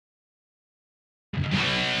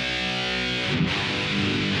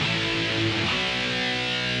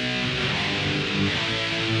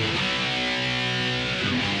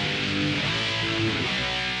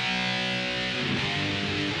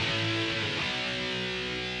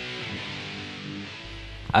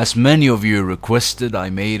As many of you requested, I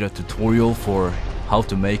made a tutorial for how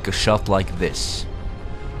to make a shot like this.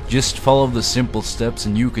 Just follow the simple steps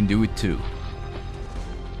and you can do it too.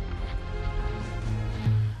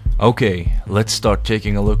 Okay, let's start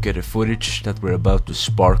taking a look at the footage that we're about to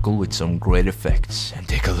sparkle with some great effects. And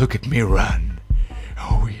take a look at me run.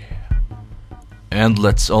 Oh yeah. And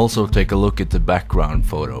let's also take a look at the background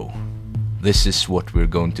photo. This is what we're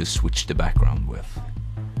going to switch the background with.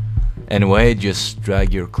 Anyway, just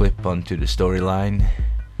drag your clip onto the storyline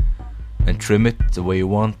and trim it the way you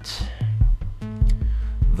want.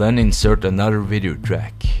 Then insert another video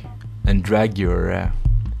track and drag your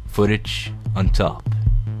footage on top.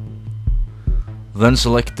 Then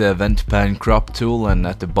select the event pan crop tool and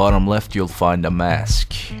at the bottom left you'll find a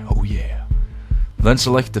mask. Oh yeah. Then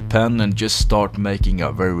select the pen and just start making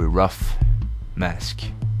a very rough mask.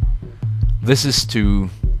 This is to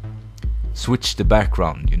switch the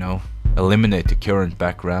background, you know. Eliminate the current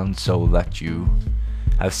background so that you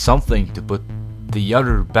have something to put the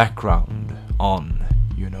other background on,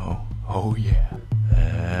 you know. Oh yeah.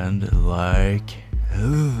 And like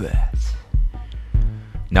that.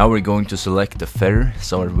 Now we're going to select the feather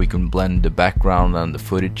so that we can blend the background and the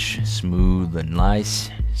footage smooth and nice.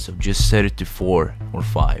 So just set it to 4 or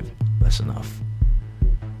 5. That's enough.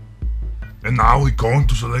 And now we're going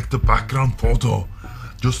to select the background photo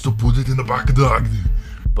just to put it in the back of the ugly.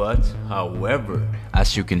 But, however,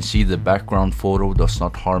 as you can see, the background photo does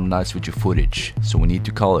not harmonize with your footage, so we need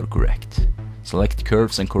to color correct. Select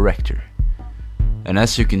curves and corrector. And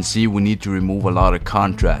as you can see, we need to remove a lot of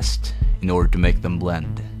contrast in order to make them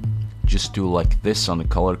blend. Just do like this on the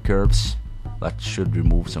color curves, that should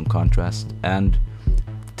remove some contrast, and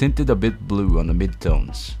tint it a bit blue on the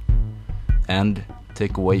midtones, and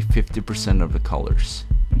take away 50% of the colors.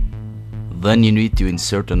 Then you need to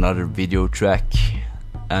insert another video track.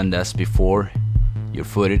 And as before, your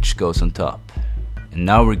footage goes on top. And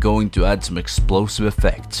now we're going to add some explosive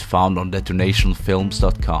effects found on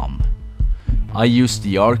detonationfilms.com. I used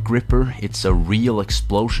the arc ripper. It's a real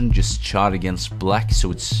explosion just shot against black,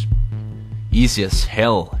 so it's easy as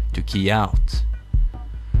hell to key out.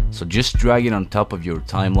 So just drag it on top of your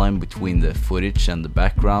timeline between the footage and the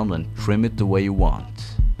background and trim it the way you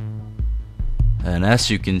want. And as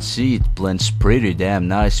you can see, it blends pretty damn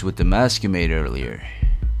nice with the mask you made earlier.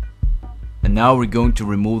 And now we're going to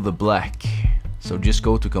remove the black, so just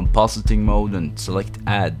go to compositing mode and select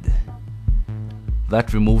add.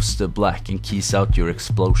 That removes the black and keys out your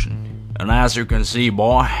explosion. And as you can see,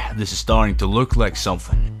 boy, this is starting to look like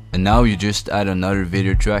something. And now you just add another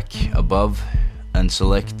video track above and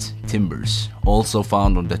select timbers, also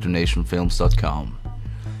found on detonationfilms.com.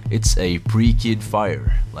 It's a pre-keyed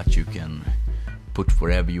fire that you can put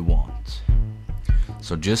wherever you want.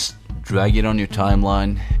 So just drag it on your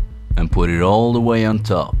timeline and put it all the way on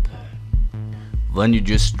top. Then you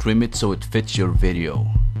just trim it so it fits your video.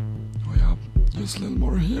 Oh yeah, just a little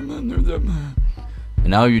more here under them. And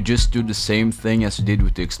now you just do the same thing as you did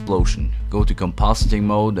with the explosion. Go to compositing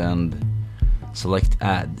mode and select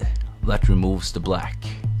add. That removes the black.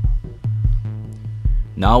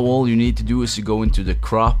 Now all you need to do is to go into the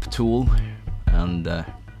crop tool and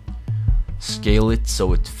scale it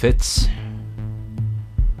so it fits.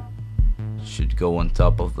 Should go on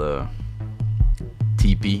top of the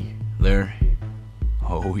TP there.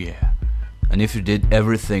 Oh yeah. And if you did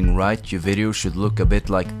everything right, your video should look a bit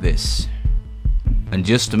like this. And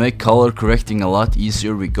just to make color correcting a lot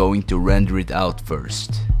easier, we're going to render it out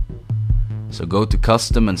first. So go to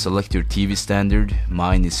custom and select your TV standard.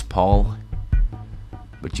 Mine is PAL.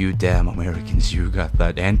 But you damn Americans, you got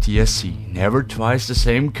that NTSC, never twice the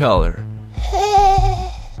same color.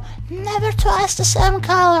 Never twice the same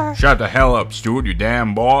color. Shut the hell up, Stuart, you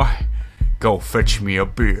damn boy. Go fetch me a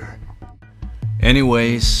beer.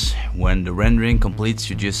 Anyways, when the rendering completes,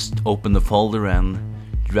 you just open the folder and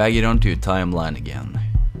drag it onto your timeline again.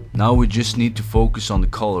 Now we just need to focus on the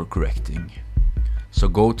color correcting. So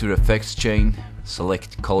go to the effects chain,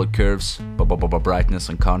 select color curves, brightness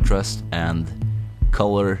and contrast, and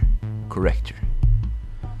color corrector.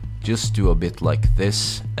 Just do a bit like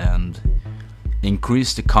this and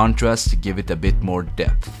increase the contrast to give it a bit more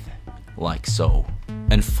depth, like so.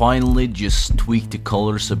 And finally just tweak the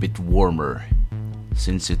colors a bit warmer,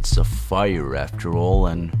 since it's a fire after all,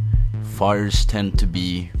 and fires tend to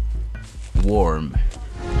be warm.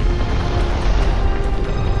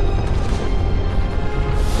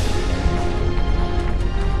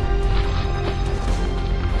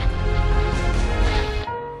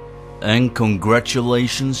 And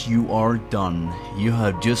congratulations, you are done. You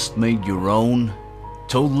have just made your own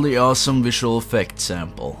totally awesome visual effects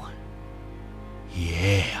sample.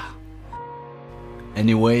 Yeah.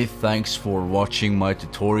 Anyway, thanks for watching my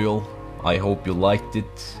tutorial. I hope you liked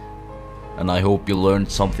it, and I hope you learned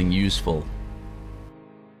something useful.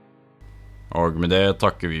 Og med det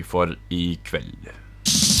takker vi for i kveld.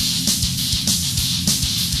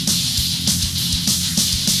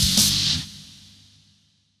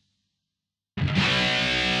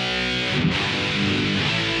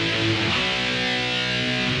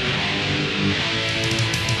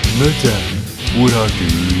 Møte, hvor har du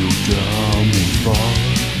gjort av min far?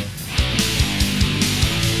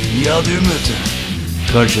 Ja du Møte,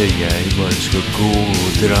 kanskje jeg bare skal gå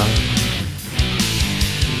og dra?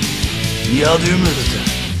 Ja du Møte,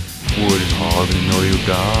 hvor har du nå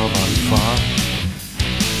gjort av han far?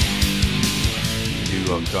 Du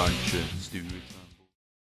har kanskje stuet